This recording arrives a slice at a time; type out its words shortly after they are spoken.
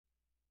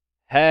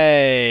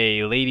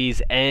Hey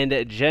ladies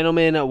and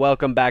gentlemen,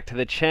 welcome back to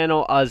the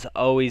channel. As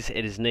always,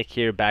 it is Nick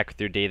here, back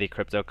with your daily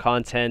crypto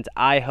content.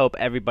 I hope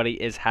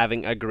everybody is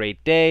having a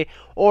great day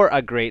or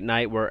a great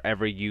night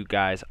wherever you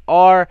guys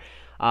are.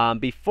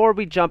 Before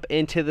we jump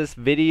into this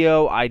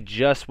video, I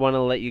just want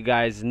to let you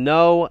guys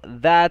know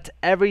that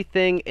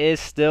everything is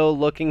still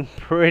looking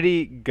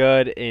pretty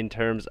good in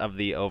terms of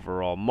the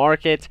overall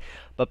market.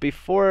 But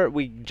before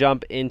we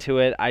jump into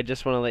it, I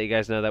just want to let you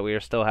guys know that we are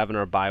still having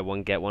our buy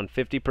one get one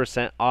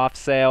 50% off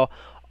sale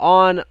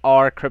on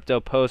our crypto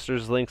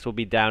posters. Links will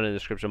be down in the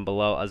description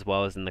below as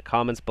well as in the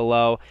comments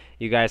below.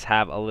 You guys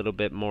have a little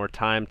bit more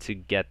time to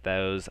get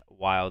those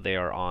while they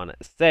are on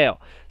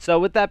sale. So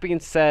with that being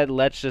said,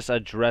 let's just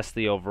address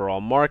the overall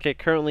market.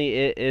 Currently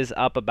it is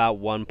up about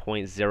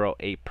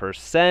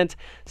 1.08%,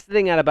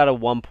 sitting at about a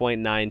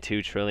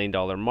 $1.92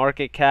 trillion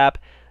market cap.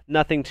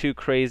 Nothing too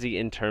crazy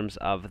in terms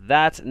of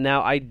that.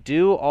 Now, I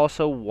do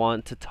also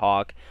want to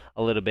talk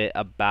a little bit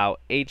about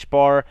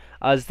HBAR,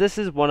 as this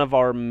is one of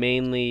our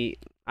mainly,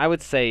 I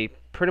would say,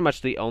 pretty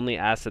much the only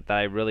asset that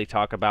I really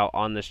talk about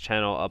on this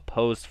channel,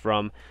 opposed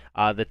from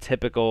the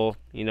typical,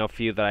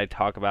 few that I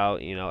talk about,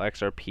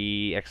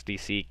 XRP,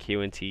 XDC,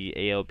 QNT,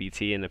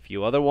 ALBT, and a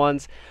few other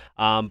ones.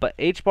 But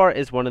HBAR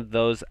is one of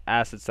those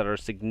assets that are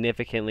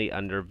significantly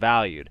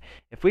undervalued.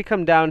 If we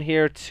come down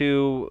here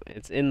to,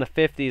 it's in the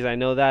 50s, I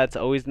know that it's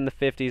always in the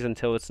 50s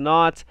until it's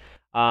not.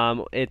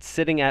 It's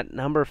sitting at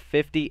number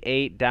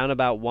 58, down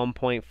about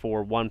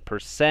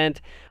 1.41%,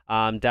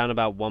 down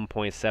about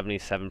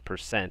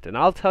 1.77%. And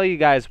I'll tell you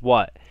guys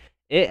what,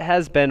 it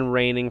has been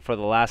raining for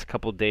the last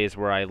couple days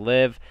where I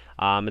live.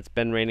 It's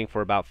been raining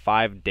for about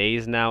 5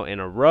 days now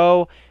in a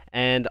row.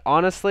 And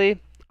honestly,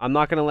 I'm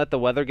not going to let the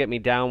weather get me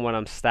down when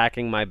I'm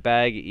stacking my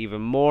bag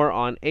even more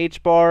on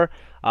HBAR.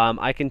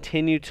 I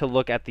continue to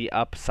look at the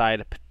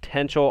upside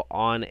potential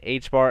on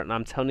HBAR, and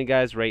I'm telling you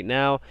guys right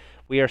now,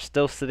 we are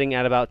still sitting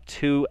at about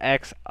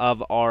 2x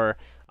of our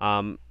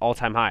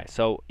all-time high.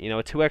 So, a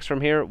 2x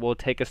from here will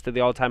take us to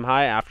the all-time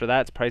high. After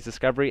that, it's price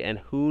discovery, and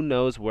who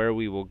knows where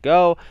we will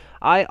go.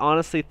 I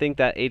honestly think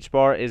that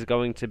HBAR is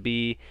going to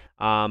be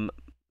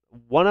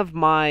one of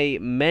my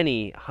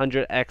many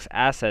 100x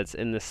assets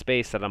in the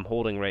space that I'm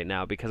holding right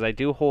now, because I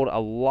do hold a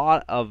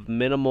lot of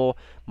minimal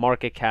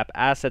market cap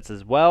assets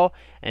as well,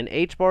 and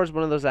HBAR is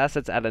one of those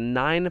assets at a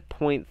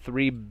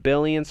 9.3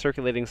 billion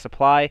circulating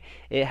supply.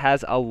 It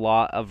has a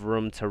lot of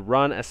room to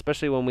run,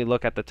 especially when we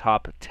look at the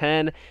top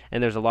 10,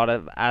 and there's a lot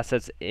of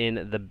assets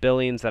in the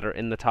billions that are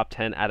in the top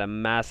 10 at a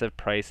massive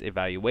price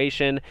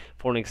evaluation.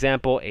 For an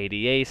example,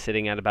 ADA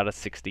sitting at about a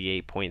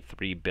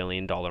 $68.3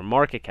 billion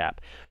market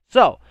cap.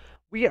 So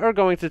we are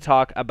going to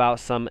talk about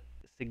some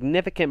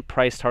significant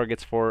price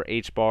targets for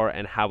HBAR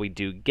and how we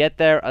do get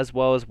there, as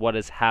well as what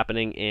is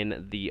happening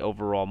in the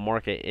overall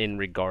market in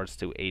regards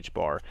to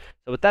HBAR.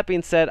 So with that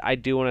being said, I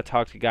do want to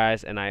talk to you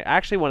guys, and I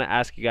actually want to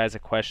ask you guys a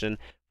question.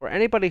 For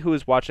anybody who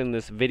is watching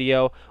this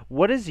video,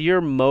 what is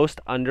your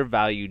most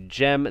undervalued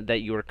gem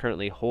that you are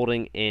currently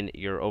holding in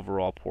your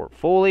overall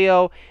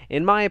portfolio?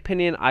 In my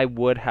opinion, I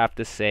would have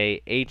to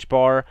say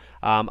HBAR,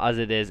 as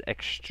it is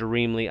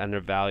extremely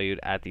undervalued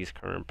at these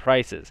current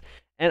prices.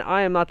 And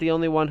I am not the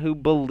only one who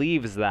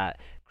believes that.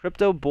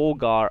 Crypto Bull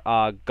God,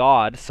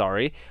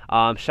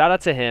 shout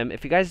out to him.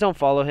 If you guys don't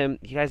follow him,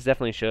 you guys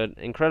definitely should.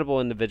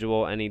 Incredible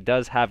individual, and he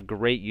does have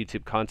great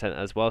YouTube content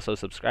as well, so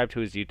subscribe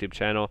to his YouTube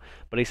channel.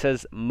 But he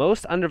says,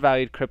 most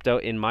undervalued crypto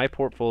in my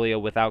portfolio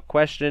without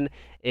question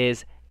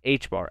is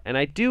HBAR. And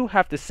I do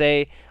have to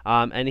say,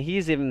 and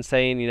he's even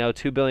saying,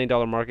 $2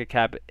 billion market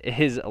cap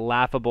is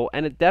laughable,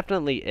 and it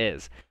definitely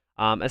is.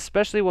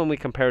 Especially when we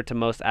compare it to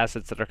most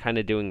assets that are kind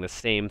of doing the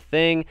same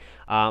thing.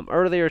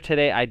 Earlier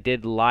today, I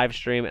did live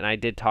stream and I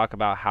did talk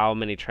about how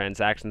many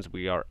transactions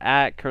we are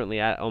at,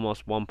 currently at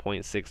almost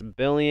 1.6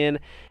 billion.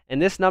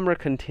 And this number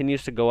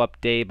continues to go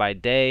up day by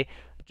day.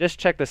 Just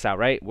check this out,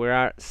 right? We're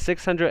at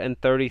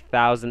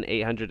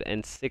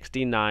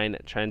 630,869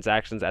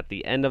 transactions at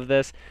the end of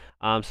this.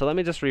 So let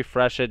me just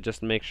refresh it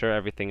just to make sure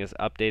everything is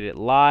updated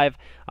live.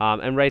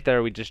 And right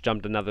there, we just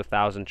jumped another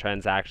 1,000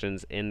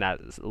 transactions in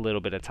that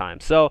little bit of time.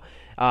 So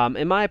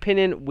in my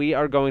opinion, we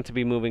are going to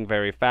be moving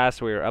very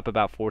fast. We are up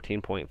about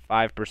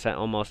 14.5%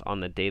 almost on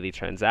the daily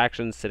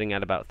transactions, sitting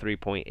at about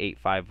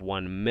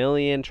 3.851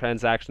 million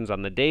transactions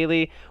on the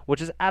daily,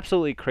 which is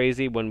absolutely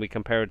crazy when we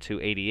compare it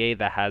to ADA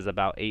that has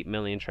about 8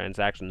 million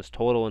transactions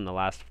total in the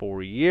last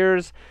 4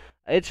 years.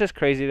 It's just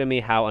crazy to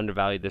me how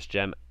undervalued this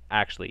gem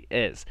actually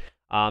is.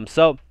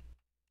 So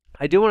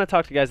I do want to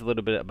talk to you guys a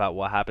little bit about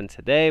what happened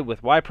today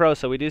with YPro.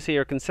 So we do see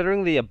here,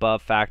 considering the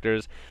above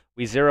factors,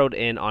 we zeroed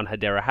in on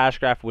Hedera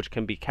Hashgraph, which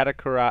can be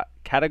categorized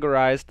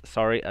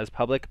as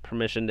public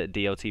permissioned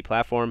DLT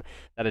platform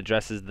that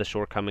addresses the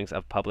shortcomings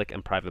of public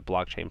and private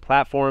blockchain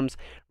platforms.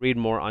 Read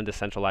more on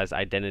decentralized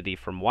identity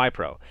from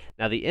YPro.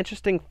 Now, the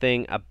interesting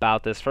thing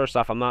about this, first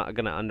off, I'm not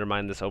going to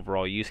undermine this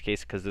overall use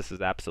case because this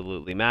is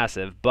absolutely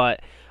massive,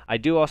 but I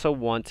do also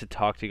want to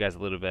talk to you guys a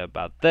little bit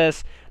about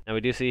this. Now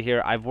we do see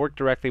here, I've worked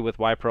directly with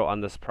YPro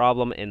on this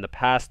problem in the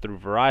past through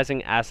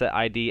Verizon. Asset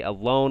ID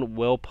alone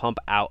will pump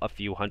out a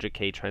few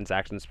 100K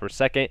transactions per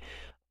second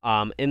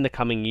in the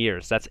coming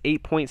years. That's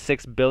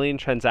 8.6 billion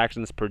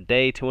transactions per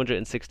day,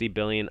 260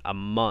 billion a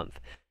month.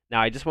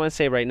 Now, I just want to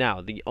say right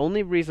now, the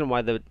only reason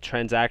why the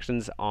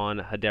transactions on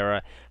Hedera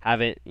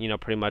haven't,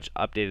 pretty much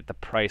updated the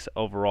price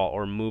overall,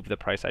 or moved the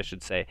price, I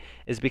should say,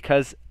 is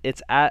because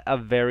it's at a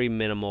very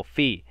minimal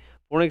fee.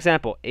 For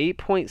example,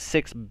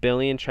 8.6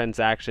 billion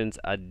transactions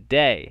a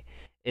day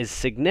is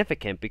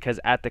significant because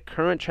at the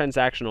current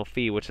transactional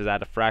fee, which is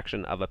at a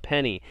fraction of a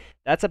penny,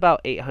 that's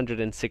about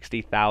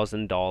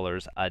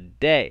 $860,000 a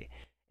day.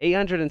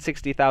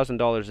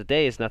 $860,000 a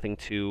day is nothing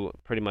to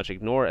pretty much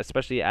ignore,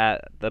 especially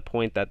at the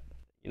point that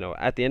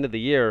at the end of the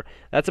year,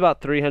 that's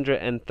about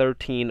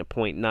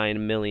 $313.9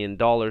 million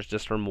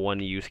just from one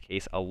use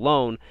case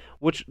alone,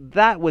 which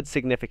that would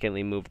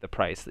significantly move the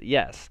price,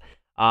 yes.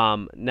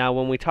 Now,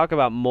 when we talk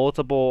about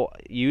multiple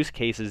use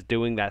cases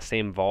doing that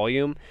same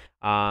volume,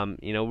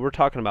 we're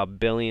talking about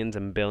billions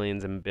and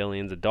billions and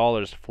billions of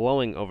dollars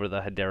flowing over the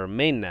Hedera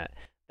mainnet.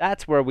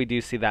 That's where we do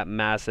see that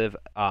massive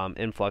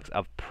influx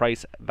of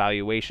price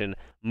valuation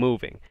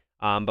moving.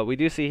 But we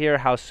do see here,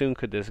 how soon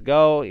could this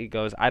go? He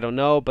goes, I don't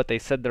know, but they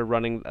said they're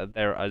running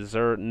their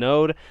Azure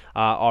node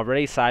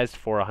already sized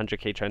for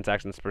 100K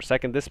transactions per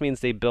second. This means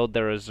they build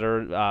their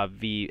Azure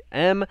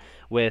VM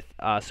with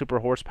super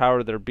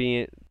horsepower. They're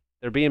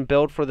being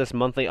billed for this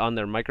monthly on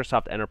their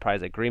Microsoft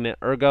Enterprise Agreement.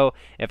 Ergo,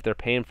 if they're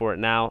paying for it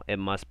now, it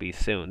must be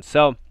soon.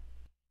 So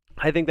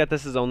I think that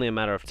this is only a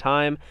matter of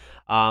time.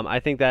 I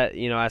think that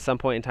at some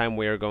point in time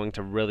we are going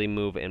to really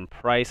move in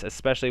price,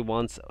 especially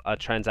once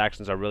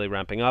transactions are really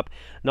ramping up.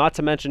 Not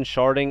to mention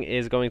sharding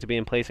is going to be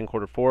in place in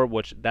Q4,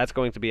 which that's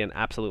going to be an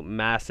absolute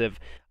massive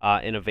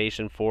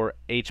innovation for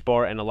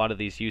HBAR and a lot of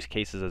these use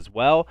cases as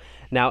well.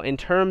 Now, in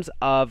terms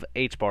of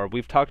HBAR,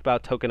 we've talked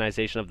about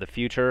tokenization of the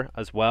future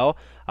as well,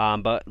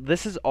 but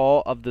this is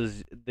all of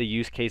the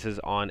use cases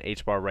on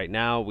HBAR right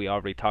now. We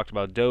already talked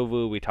about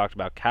Dovu, we talked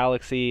about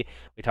Galaxy,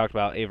 we talked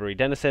about Avery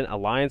Dennison,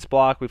 Alliance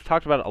Block. We've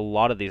talked about a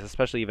lot of these,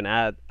 especially even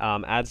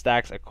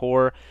AdStacks,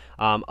 Accor.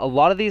 A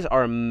lot of these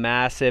are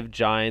massive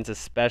giants,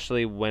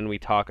 especially when we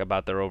talk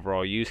about their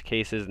overall use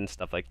cases and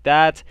stuff like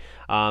that.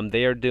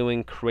 They are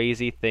doing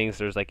crazy things.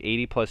 There's like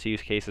 80+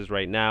 use cases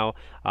right now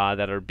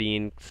that are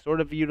being sort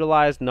of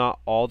utilized, not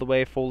all the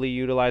way fully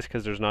utilized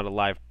because there's not a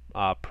live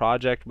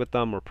project with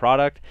them or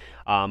product,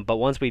 but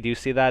once we do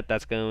see that,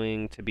 that's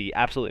going to be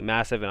absolutely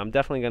massive, and I'm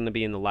definitely going to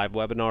be in the live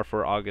webinar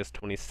for August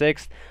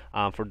 26th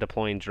for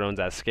deploying drones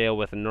at scale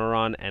with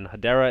Neuron and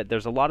Hedera.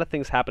 There's a lot of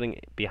things happening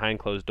behind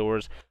closed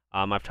doors.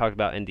 I've talked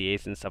about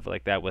NDAs and stuff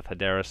like that with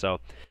Hedera, so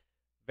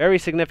very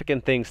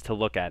significant things to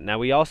look at. Now,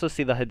 we also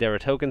see the Hedera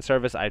token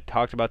service. I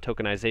talked about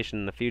tokenization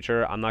in the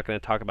future. I'm not going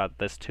to talk about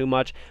this too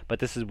much, but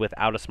this is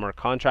without a smart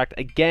contract.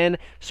 Again,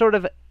 sort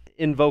of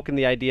invoking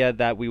the idea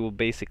that we will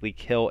basically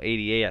kill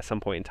ADA at some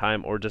point in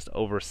time, or just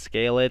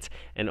overscale it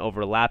and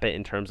overlap it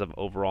in terms of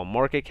overall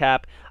market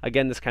cap.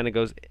 Again, this kind of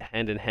goes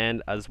hand in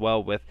hand as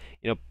well with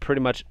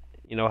pretty much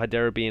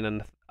Hedera being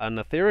an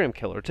Ethereum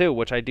killer too,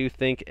 which I do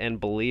think and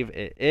believe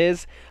it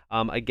is.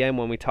 Again,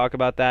 when we talk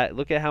about that,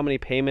 look at how many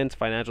payments,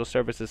 financial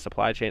services,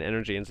 supply chain,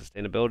 energy, and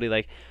sustainability,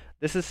 like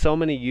this is so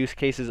many use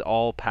cases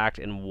all packed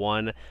in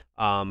one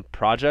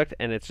project,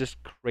 and it's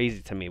just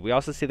crazy to me. We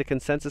also see the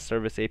consensus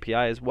service API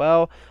as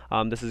well.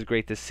 This is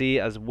great to see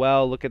as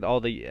well. Look at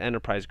all the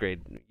enterprise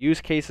grade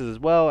use cases as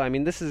well. I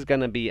mean, this is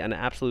going to be an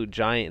absolute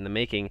giant in the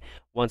making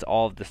once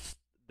all of this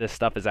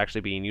stuff is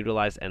actually being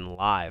utilized and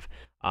live.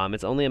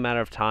 It's only a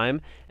matter of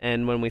time,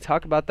 and when we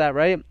talk about that,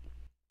 right,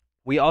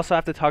 we also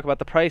have to talk about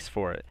the price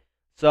for it.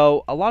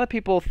 So a lot of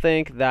people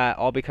think that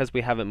all because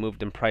we haven't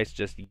moved in price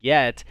just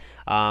yet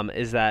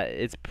is that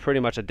it's pretty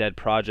much a dead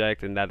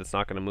project and that it's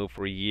not going to move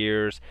for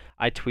years.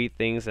 I tweet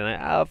things, and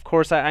of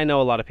course I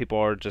know a lot of people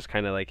are just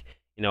kind of like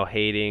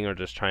hating or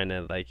just trying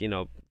to like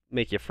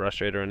make you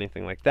frustrated or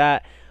anything like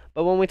that.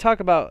 But when we talk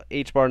about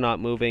HBAR not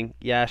moving,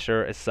 yeah,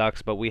 sure, it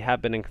sucks, but we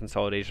have been in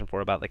consolidation for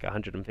about like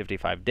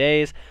 155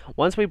 days.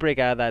 Once we break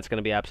out of that, it's going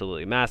to be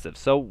absolutely massive.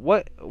 So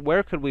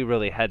where could we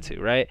really head to,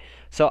 right?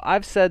 So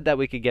I've said that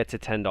we could get to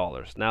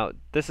 $10. Now,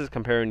 this is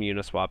comparing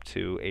Uniswap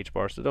to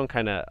HBAR, so don't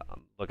kind of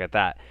look at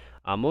that.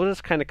 We'll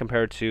just kind of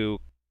compare it to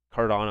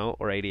Cardano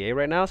or ADA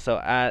right now. So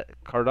at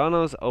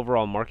Cardano's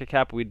overall market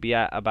cap, we'd be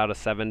at about a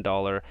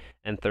 $7.13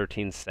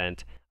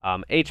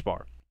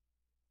 HBAR.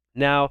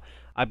 Now,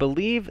 I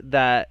believe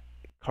that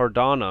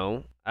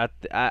Cardano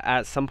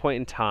at some point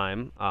in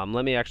time,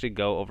 let me actually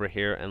go over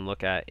here and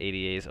look at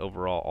ADA's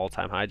overall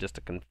all-time high just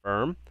to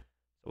confirm.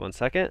 So 1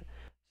 second.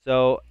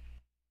 So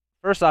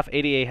first off,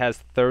 ADA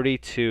has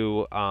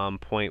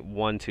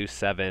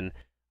 32.127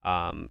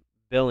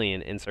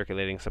 billion in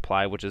circulating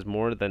supply, which is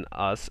more than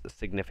us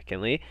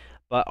significantly.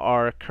 But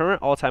our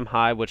current all-time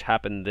high, which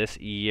happened this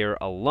year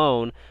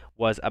alone,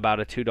 was about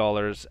a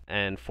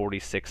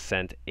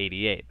 $2.46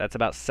 ADA. That's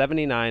about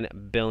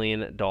 $79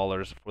 billion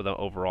for the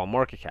overall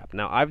market cap.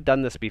 Now, I've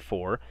done this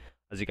before,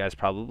 as you guys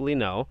probably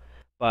know,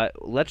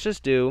 but let's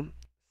just do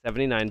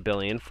 79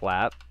 billion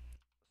flat.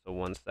 So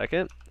 1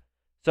 second.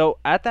 So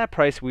at that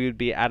price, we would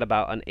be at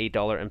about an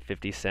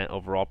 $8.50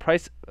 overall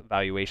price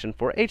valuation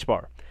for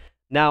HBAR.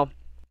 Now,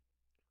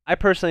 I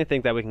personally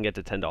think that we can get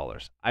to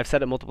 $10. I've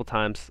said it multiple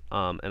times,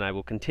 and I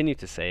will continue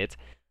to say it.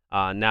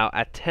 Now,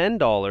 at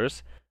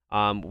 $10,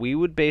 we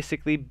would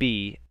basically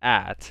be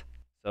at,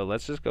 so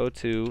let's just go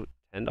to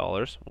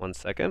 $10, 1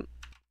 second.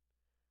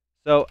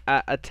 So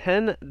at a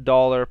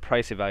 $10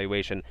 price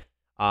evaluation,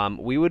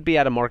 we would be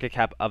at a market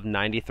cap of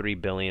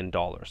 $93 billion,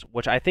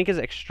 which I think is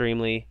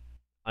extremely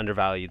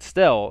undervalued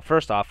still,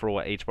 first off, for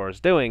what HBAR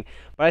is doing,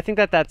 but I think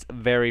that that's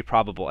very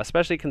probable,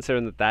 especially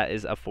considering that that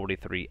is a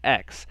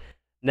 43x.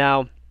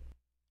 Now,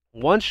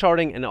 once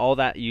sharding and all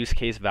that use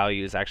case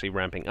value is actually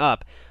ramping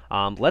up,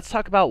 let's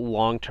talk about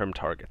long-term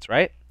targets,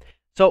 right?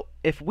 So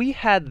if we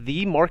had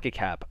the market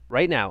cap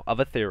right now of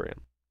Ethereum,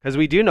 because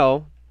we do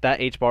know that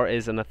HBAR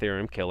is an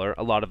Ethereum killer,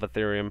 a lot of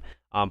Ethereum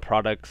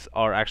products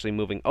are actually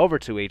moving over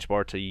to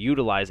HBAR to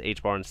utilize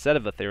HBAR instead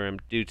of Ethereum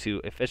due to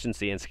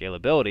efficiency and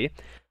scalability.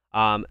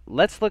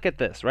 Let's look at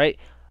this, right?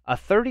 A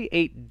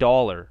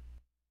 $38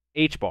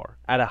 HBAR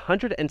at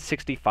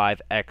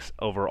 165x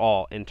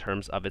overall in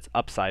terms of its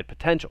upside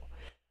potential.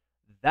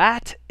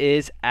 That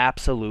is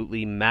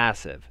absolutely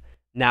massive.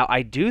 Now,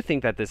 I do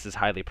think that this is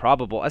highly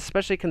probable,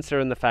 especially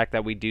considering the fact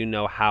that we do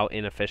know how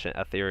inefficient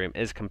Ethereum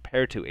is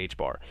compared to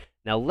HBAR.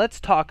 Now, let's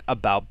talk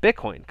about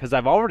Bitcoin, because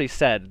I've already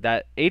said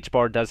that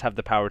HBAR does have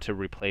the power to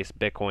replace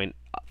Bitcoin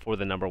for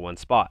the #1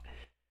 spot.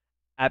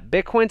 At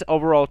Bitcoin's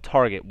overall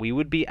target, we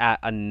would be at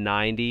a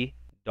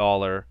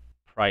 $90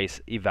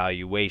 price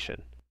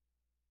evaluation.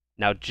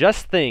 Now,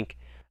 just think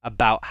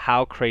about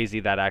how crazy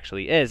that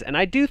actually is, and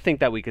I do think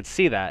that we could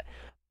see that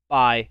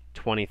by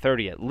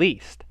 2030 at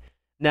least.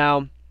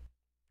 Now,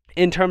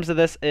 in terms of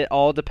this, it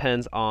all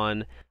depends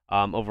on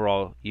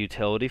overall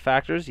utility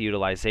factors,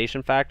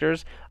 utilization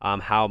factors,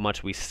 how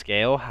much we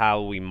scale,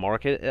 how we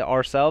market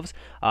ourselves.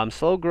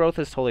 Slow growth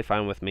is totally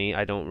fine with me.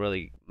 I don't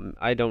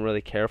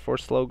really care for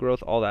slow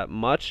growth all that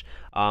much.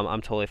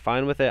 I'm totally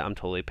fine with it. I'm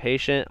totally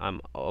patient.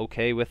 I'm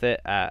okay with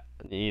it at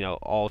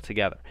all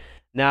together.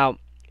 Now,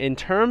 in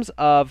terms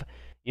of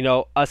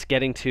us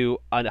getting to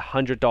a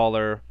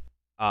 $100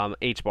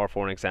 HBAR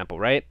for an example,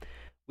 right?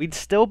 We'd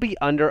still be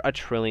under a $1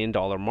 trillion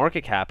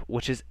market cap,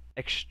 which is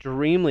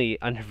extremely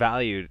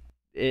undervalued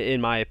in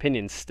my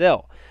opinion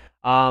still.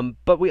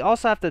 But we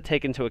also have to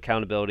take into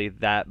accountability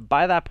that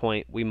by that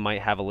point, we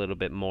might have a little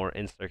bit more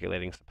in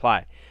circulating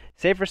supply.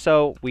 Say for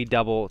so, we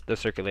double the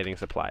circulating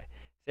supply.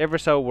 Say for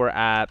so, we're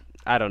at,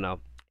 I don't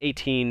know,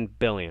 18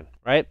 billion,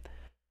 right?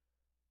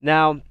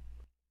 Now,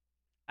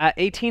 at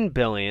 18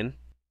 billion,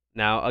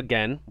 now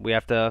again, we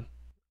have to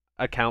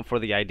account for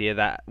the idea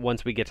that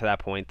once we get to that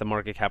point, the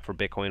market cap for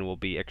Bitcoin will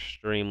be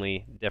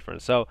extremely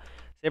different. So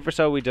say for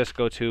so we just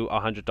go to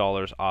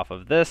 $100 off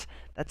of this,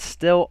 that's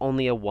still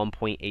only a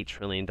 $1.8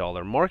 trillion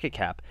market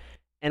cap.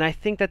 And I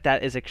think that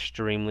that is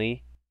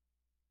extremely,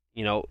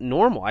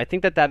 normal. I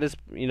think that that is,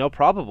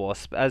 probable,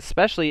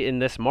 especially in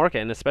this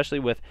market and especially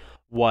with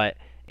what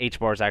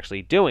HBAR is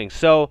actually doing.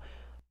 So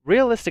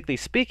realistically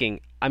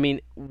speaking, I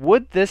mean,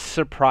 would this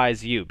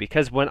surprise you?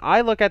 Because when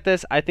I look at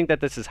this, I think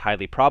that this is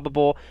highly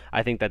probable.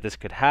 I think that this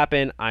could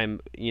happen. I'm,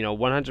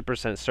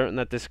 100% certain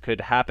that this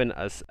could happen,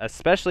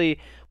 especially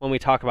when we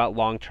talk about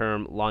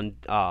long-term,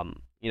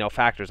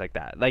 factors like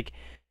that. Like,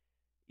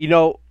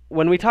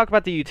 when we talk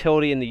about the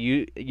utility and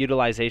the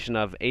utilization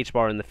of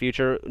HBAR in the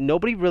future,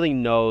 nobody really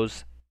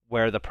knows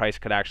where the price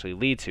could actually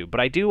lead to. But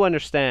I do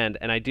understand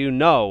and I do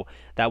know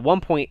that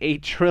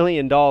 $1.8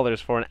 trillion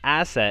for an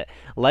asset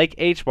like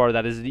HBAR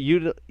that is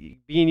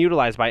being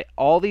utilized by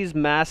all these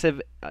massive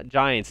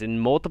giants in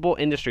multiple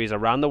industries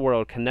around the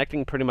world,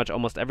 connecting pretty much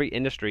almost every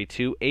industry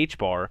to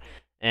HBAR.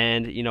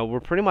 And,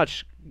 we're pretty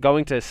much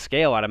going to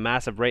scale at a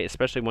massive rate,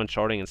 especially when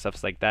shorting and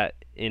stuff like that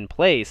in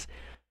place.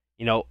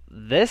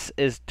 This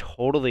is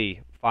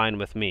totally fine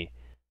with me.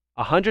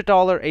 $100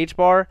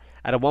 HBAR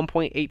at a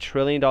 $1.8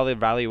 trillion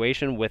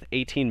valuation with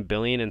 18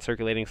 billion in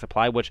circulating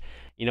supply, which,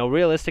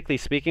 realistically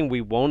speaking,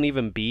 we won't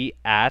even be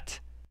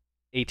at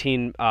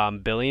 18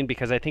 billion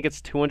because I think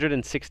it's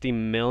 260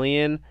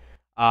 million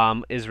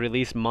is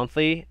released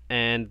monthly,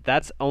 and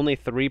that's only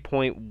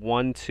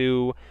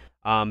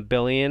 3.12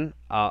 billion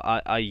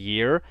a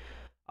year.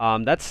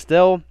 That's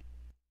still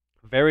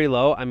very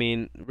low. I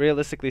mean,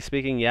 realistically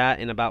speaking, yeah,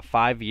 in about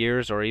 5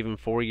 years or even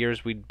 4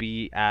 years, we'd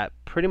be at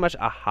pretty much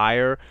a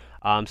higher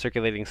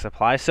circulating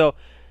supply. So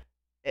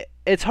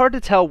it's hard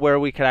to tell where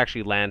we could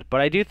actually land, but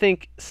I do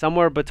think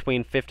somewhere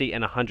between $50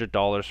 and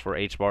 $100 for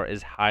HBAR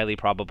is highly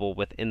probable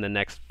within the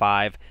next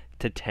 5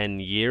 to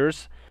 10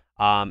 years.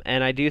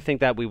 And I do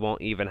think that we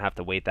won't even have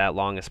to wait that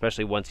long,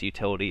 especially once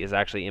utility is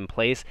actually in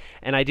place.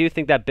 And I do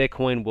think that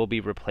Bitcoin will be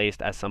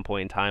replaced at some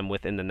point in time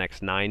within the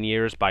next 9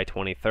 years, by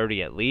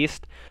 2030 at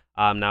least.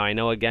 Now, I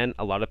know, again,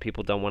 a lot of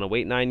people don't want to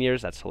wait 9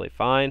 years. That's totally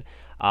fine.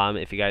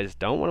 If you guys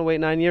don't want to wait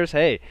 9 years,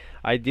 hey,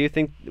 I do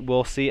think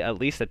we'll see at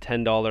least a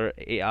 $10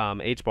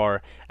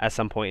 HBAR at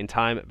some point in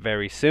time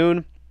very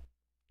soon.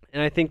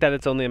 And I think that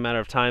it's only a matter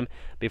of time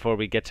before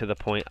we get to the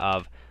point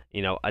of,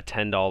 you know, a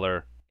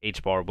 $10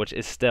 HBAR, which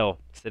is still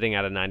sitting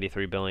at a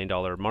 $93 billion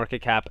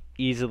market cap,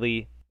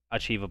 easily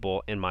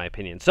achievable in my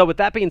opinion. So with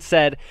that being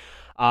said,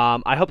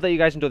 I hope that you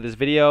guys enjoyed this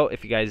video.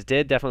 If you guys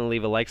did, definitely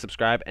leave a like,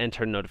 subscribe, and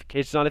turn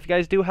notifications on. If you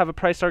guys do have a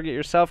price target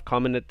yourself,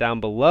 comment it down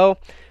below.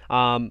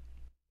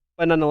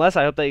 But nonetheless,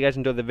 I hope that you guys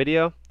enjoyed the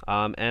video,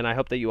 and I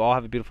hope that you all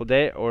have a beautiful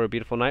day or a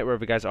beautiful night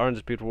wherever you guys are in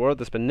this beautiful world.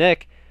 This has been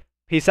Nick.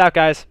 Peace out,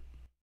 guys.